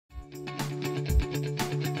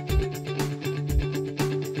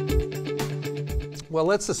Well,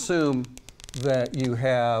 let's assume that you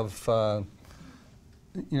have,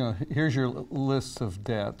 here's your list of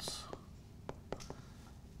debts.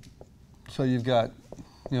 So you've got,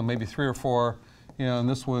 maybe 3 or 4, and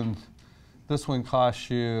this one costs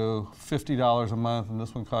you $50 a month, and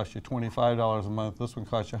this one costs you $25 a month. This one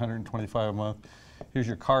costs you $125 a month. Here's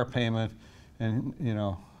your car payment, and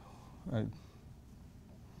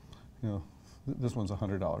this one's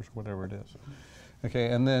 $100, whatever it is. Okay,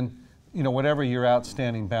 and then whatever your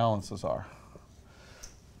outstanding balances are.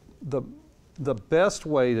 The best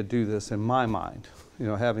way to do this, in my mind,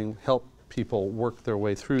 having helped people work their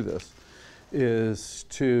way through this, is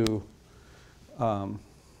to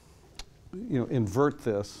invert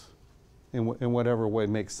this in whatever way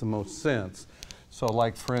makes the most sense. So,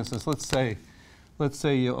 like for instance, let's say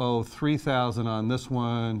you owe $3,000 on this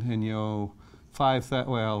one, and you owe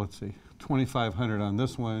 $2,500 on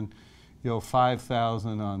this one. You owe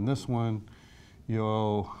 $5,000 on this one. You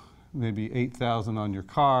owe maybe $8,000 on your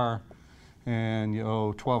car, and you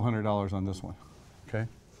owe $1,200 on this one. Okay.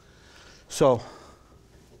 So,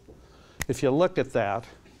 if you look at that,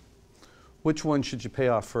 which one should you pay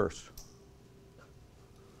off first?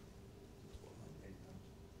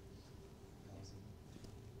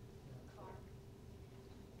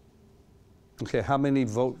 Okay, how many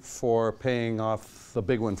vote for paying off the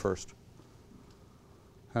big one first?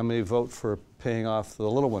 How many vote for paying off the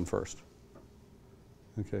little one first?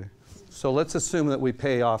 Okay, so let's assume that we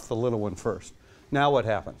pay off the little one first. Now what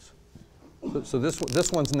happens? So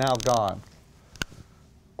this one's now gone.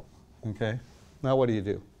 Okay, now what do you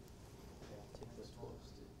do?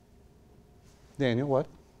 Daniel, what?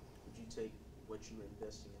 Would you take what you were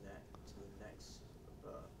investing in that to the next,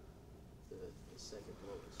 the second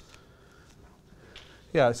lowest?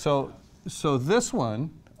 Yeah, so this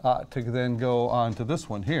one ought to then go on to this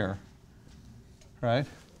one here, right?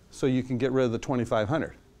 So you can get rid of the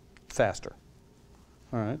 2,500 faster,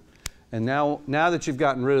 all right? And now that you've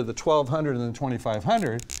gotten rid of the 1,200 and the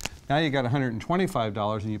 2,500, now you got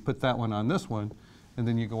 $125, and you put that one on this one, and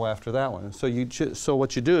then you go after that one. So so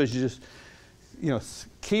what you do is you just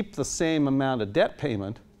keep the same amount of debt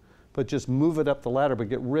payment, but just move it up the ladder, but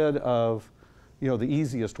get rid of the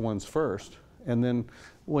easiest ones first. And then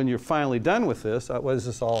when you're finally done with this, what does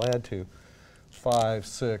this all add to? $500,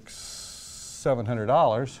 $600,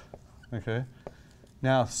 $700. Okay.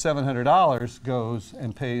 Now $700 goes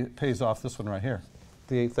and pays off this one right here,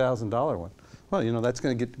 the $8,000 one. Well, that's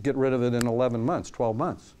going to get rid of it in 11 months, 12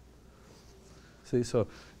 months. See, so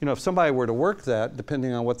if somebody were to work that,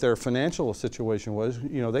 depending on what their financial situation was,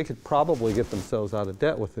 they could probably get themselves out of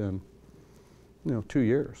debt within 2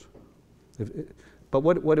 years. But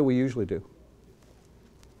what do we usually do?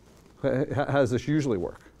 How does this usually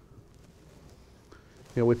work?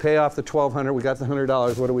 We pay off the $1,200, we got the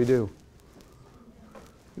 $100, what do?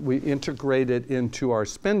 We integrate it into our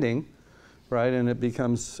spending, right? And it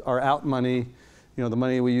becomes our out money, the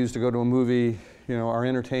money we use to go to a movie, our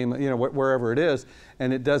entertainment, wherever it is,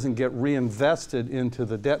 and it doesn't get reinvested into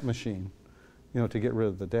the debt machine, to get rid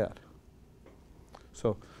of the debt.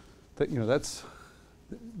 So,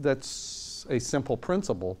 that's a simple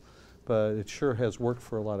principle, but it sure has worked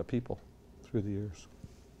for a lot of people through the years.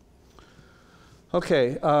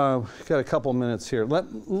 Okay, got a couple minutes here.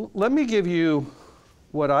 Let me give you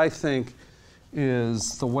what I think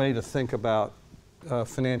is the way to think about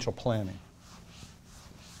financial planning.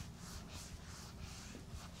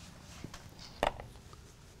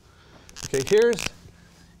 Okay,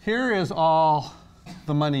 here is all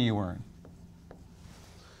the money you earn.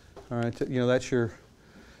 All right, that's your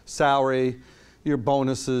salary, your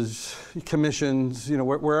bonuses, your commissions,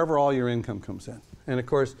 wherever all your income comes in. And of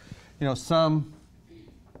course, some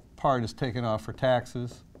part is taken off for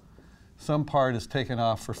taxes. Some part is taken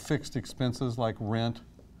off for fixed expenses like rent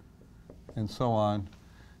and so on.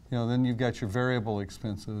 Then you've got your variable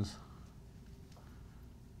expenses.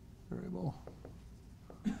 Variable.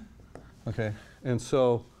 Okay, and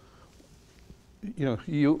so,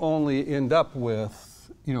 you only end up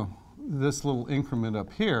with, this little increment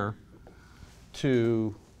up here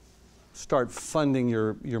to start funding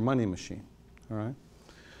your money machine, all right?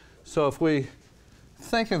 So if we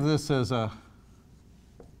think of this as a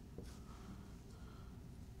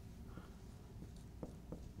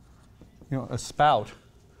spout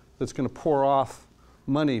that's going to pour off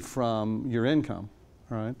money from your income,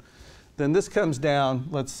 all right? Then this comes down,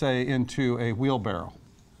 let's say, into a wheelbarrow,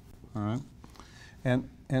 all right?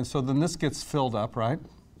 And so then this gets filled up, right?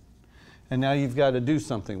 And now you've got to do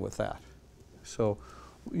something with that. So,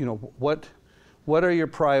 what are your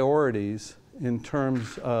priorities in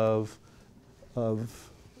terms of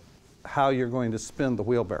how you're going to spend the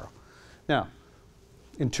wheelbarrow? Now,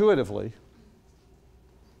 intuitively,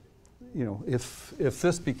 you know, if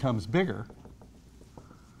this becomes bigger,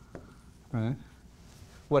 right,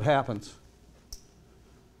 what happens?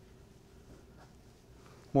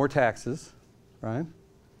 More taxes, right?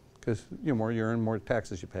 Because more you earn, more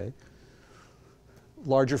taxes you pay.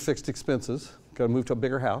 Larger fixed expenses. Got to move to a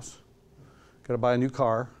bigger house. Got to buy a new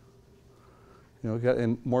car.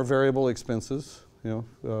 And more variable expenses. We're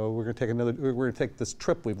going to take this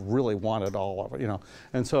trip we've really wanted all of it.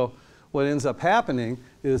 And so what ends up happening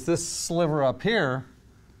is this sliver up here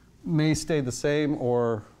may stay the same,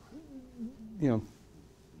 or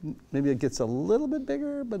maybe it gets a little bit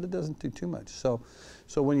bigger, but it doesn't do too much. So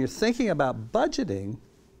when you're thinking about budgeting,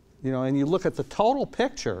 and you look at the total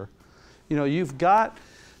picture, you've got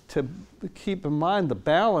to keep in mind the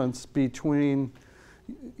balance between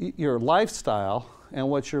your lifestyle and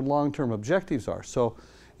what your long-term objectives are. So,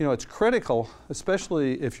 it's critical,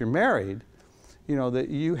 especially if you're married, that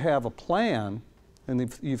you have a plan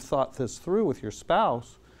and you've thought this through with your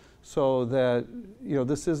spouse, so that,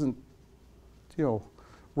 this isn't,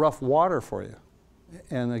 rough water for you.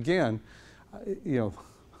 And again,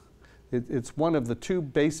 it's one of the two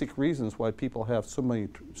basic reasons why people have so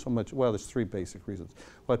much, well, there's three basic reasons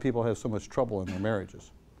why people have so much trouble in their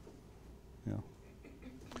marriages.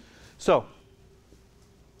 So,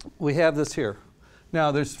 we have this here.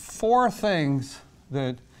 Now, there's four things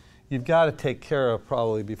that you've got to take care of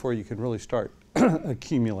probably before you can really start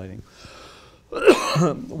accumulating.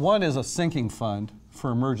 One is a sinking fund for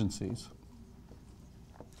emergencies.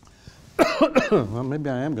 Well, maybe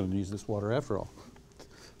I am going to use this water after all.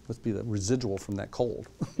 Must be the residual from that cold.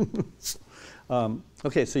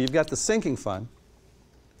 Okay, so you've got the sinking fund.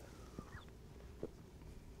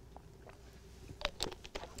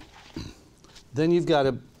 Then you've got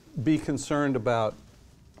to be concerned about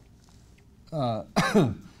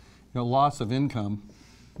loss of income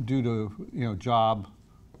due to job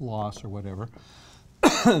loss or whatever.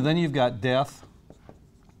 Then you've got death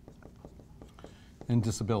and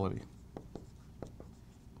disability.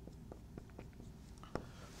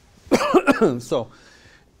 So,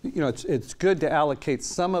 it's good to allocate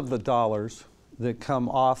some of the dollars that come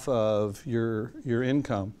off of your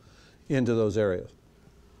income into those areas.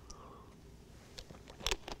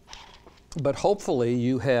 But hopefully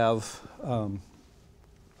you have,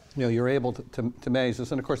 you're able to manage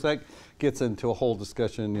this. And of course that gets into a whole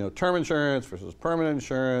discussion, term insurance versus permanent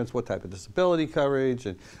insurance, what type of disability coverage.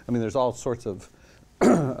 And I mean, there's all sorts of,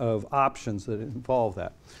 of options that involve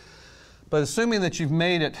that. But assuming that you've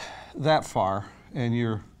made it that far and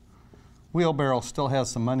your wheelbarrow still has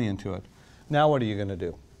some money into it, now what are you going to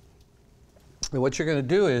do? And what you're going to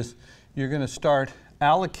do is you're going to start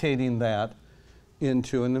allocating that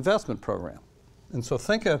into an investment program. And so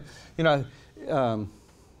think of, I'm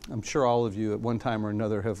sure all of you at one time or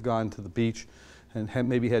another have gone to the beach and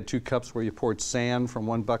maybe had 2 cups where you poured sand from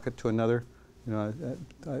one bucket to another.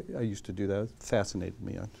 I used to do that. It fascinated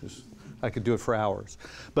me. I could do it for hours.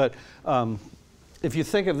 But if you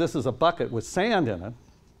think of this as a bucket with sand in it,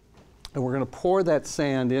 and we're going to pour that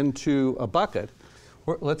sand into a bucket,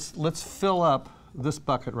 let's fill up this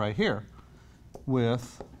bucket right here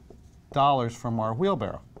with dollars from our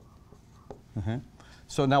wheelbarrow.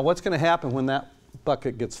 So now what's going to happen when that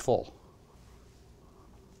bucket gets full?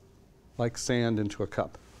 Like sand into a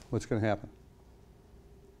cup. What's going to happen?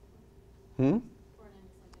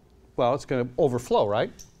 Well, it's going to overflow,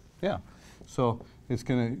 right? Yeah. So it's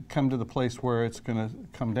going to come to the place where it's going to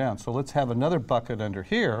come down. So let's have another bucket under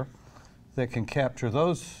here that can capture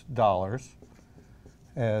those dollars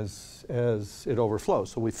as it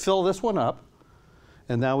overflows. So we fill this one up,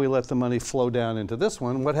 and now we let the money flow down into this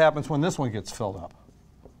one. What happens when this one gets filled up?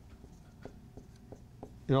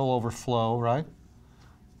 It'll overflow, right,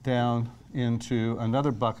 down into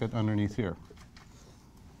another bucket underneath here.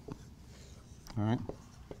 All right?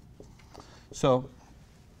 So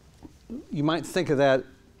you might think of that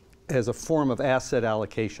as a form of asset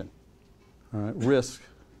allocation, all right?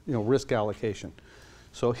 Risk allocation.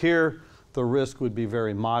 So here the risk would be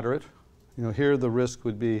very moderate. Here the risk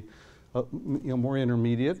would be more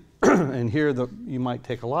intermediate, and here you might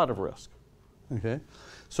take a lot of risk. Okay,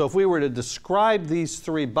 so if we were to describe these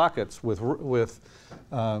 3 buckets with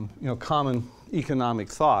common economic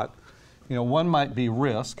thought, one might be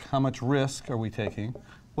risk. How much risk are we taking?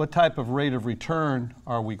 What type of rate of return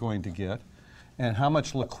are we going to get? And how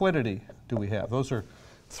much liquidity do we have? Those are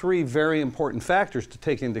 3 very important factors to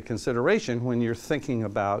take into consideration when you're thinking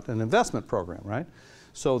about an investment program, right?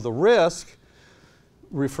 So the risk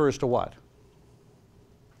refers to what?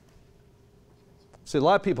 See, a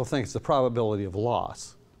lot of people think it's the probability of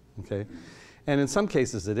loss, okay? And in some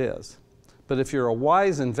cases it is. But if you're a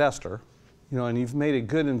wise investor, and you've made a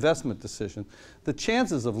good investment decision, the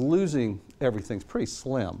chances of losing everything's pretty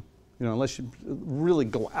slim, unless you really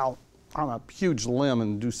go out on a huge limb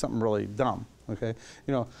and do something really dumb, okay?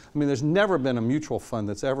 There's never been a mutual fund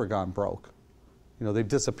that's ever gone broke. They've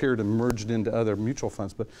disappeared and merged into other mutual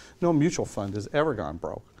funds, but no mutual fund has ever gone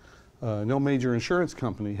broke. No major insurance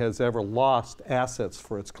company has ever lost assets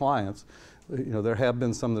for its clients. There have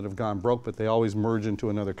been some that have gone broke, but they always merge into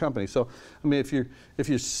another company. So, if you're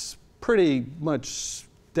pretty much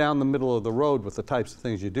down the middle of the road with the types of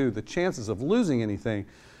things you do, the chances of losing anything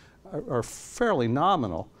are fairly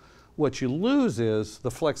nominal. What you lose is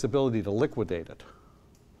the flexibility to liquidate it,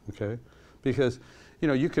 okay? Because,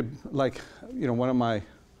 you could, one of my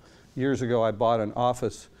years ago, I bought an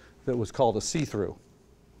office that was called a see-through.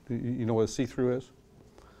 You know what a see-through is?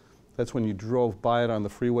 That's when you drove by it on the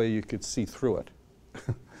freeway, you could see through it.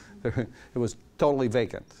 It was totally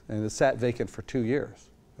vacant, and it sat vacant for 2 years,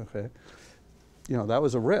 okay? That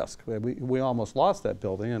was a risk. We almost lost that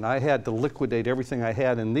building, and I had to liquidate everything I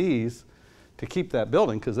had in these to keep that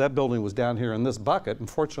building, because that building was down here in this bucket, and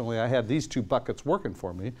fortunately I had these 2 buckets working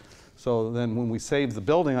for me. So then when we saved the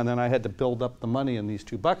building, and then I had to build up the money in these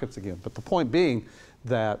 2 buckets again. But the point being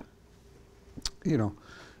that,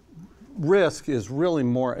 risk is really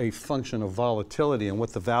more a function of volatility and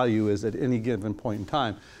what the value is at any given point in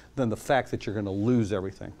time than the fact that you're going to lose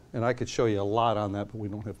everything. And I could show you a lot on that, but we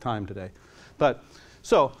don't have time today. But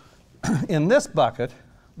so in this bucket,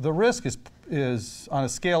 the risk is on a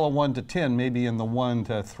scale of 1 to 10, maybe in the 1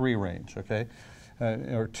 to 3 range, okay,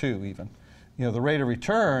 or 2 even. The rate of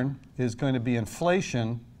return is going to be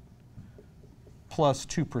inflation plus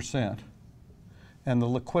 2%, and the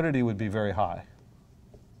liquidity would be very high.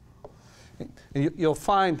 You'll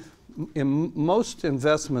find in most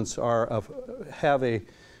investments have a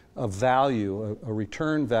value, a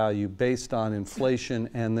return value based on inflation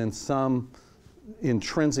and then some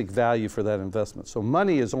intrinsic value for that investment. So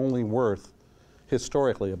money is only worth,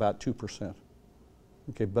 historically, about 2%.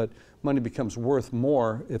 Okay, but money becomes worth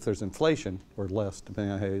more if there's inflation, or less,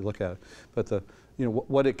 depending on how you look at it. But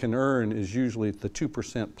what it can earn is usually the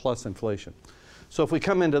 2% plus inflation. So if we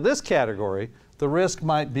come into this category, the risk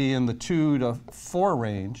might be in the 2 to 4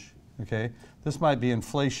 range. Okay, this might be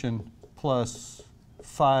inflation plus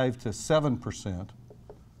 5 to 7%.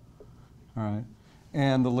 All right,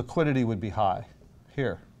 and the liquidity would be high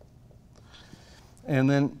here. And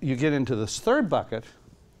then you get into this third bucket,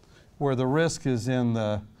 where the risk is in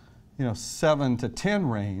the 7 to 10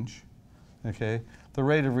 range. Okay, the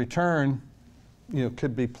rate of return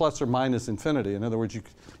could be plus or minus infinity. In other words,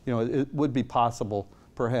 it would be possible,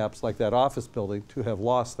 perhaps, like that office building, to have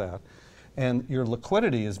lost that. And your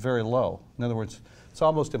liquidity is very low. In other words, it's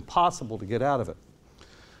almost impossible to get out of it.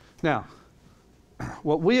 Now,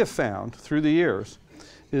 what we have found through the years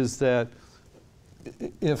is that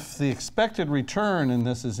if the expected return in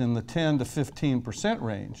this is in the 10 to 15%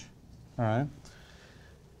 range, all right,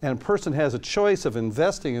 and a person has a choice of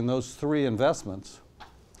investing in those 3 investments,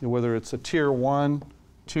 whether it's a tier 1,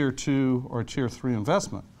 tier 2, or tier 3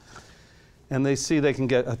 investment, and they see they can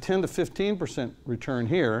get a 10 to 15% return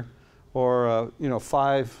here, or a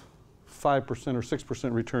 5% or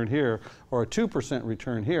 6% return here, or a 2%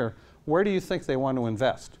 return here, where do you think they want to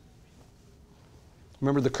invest?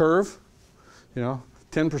 Remember the curve?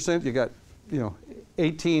 10%, you got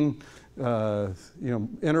 18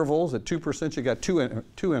 intervals. At 2%, you got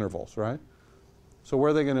two intervals, right? So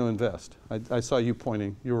where are they going to invest? I saw you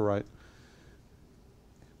pointing. You were right.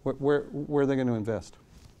 Where are they going to invest?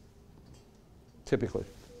 Typically. 2,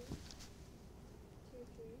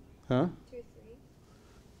 3. Huh? 2, 3.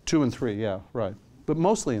 2 and 3, yeah, right. But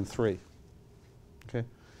mostly in 3. Okay.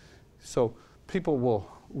 So people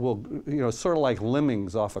will sort of like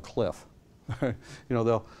lemmings off a cliff.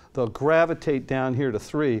 They'll gravitate down here to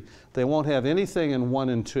 3. They won't have anything in 1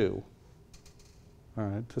 and 2, all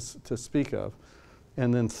right, to speak of.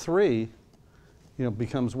 And then 3,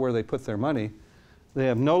 becomes where they put their money. They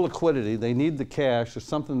have no liquidity. They need the cash. There's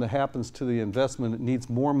something that happens to the investment. It needs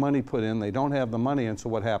more money put in. They don't have the money, and so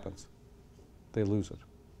what happens? They lose it.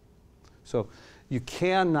 So you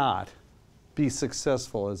cannot be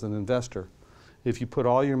successful as an investor if you put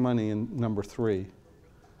all your money in number 3,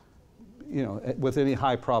 with any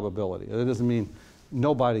high probability. That doesn't mean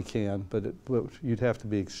nobody can, but you'd have to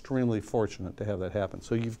be extremely fortunate to have that happen.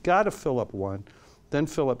 So you've got to fill up 1, then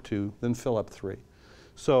fill up 2, then fill up 3.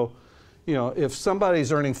 So, if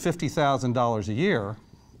somebody's earning $50,000 a year,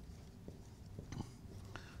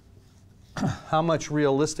 how much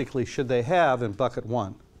realistically should they have in bucket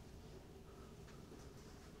 1?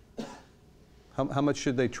 How much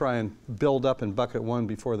should they try and build up in bucket 1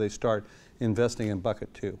 before they start investing in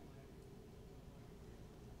bucket 2?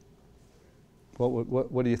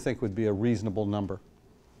 What do you think would be a reasonable number?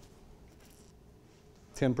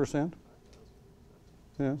 10%?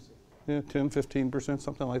 Yeah, 10, 15%,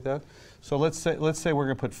 something like that. So let's say we're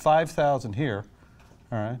going to put 5,000 here,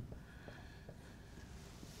 all right?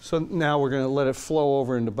 So now we're going to let it flow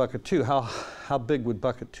over into bucket 2. How big would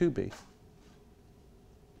bucket 2 be?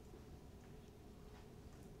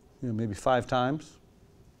 Maybe 5 times.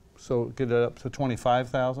 So get it up to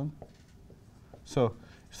 25,000. So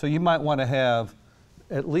you might want to have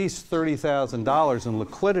at least $30,000 in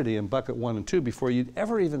liquidity in bucket 1 and 2 before you'd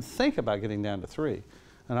ever even think about getting down to 3.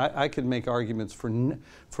 And I could make arguments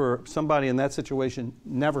for somebody in that situation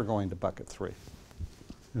never going to bucket 3.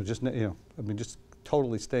 Just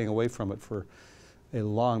totally staying away from it for a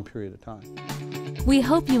long period of time. We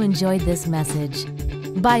hope you enjoyed this message.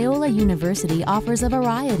 Biola University offers a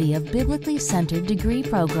variety of biblically centered degree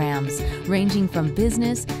programs, ranging from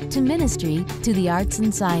business to ministry to the arts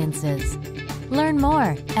and sciences. Learn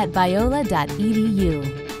more at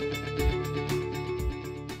biola.edu.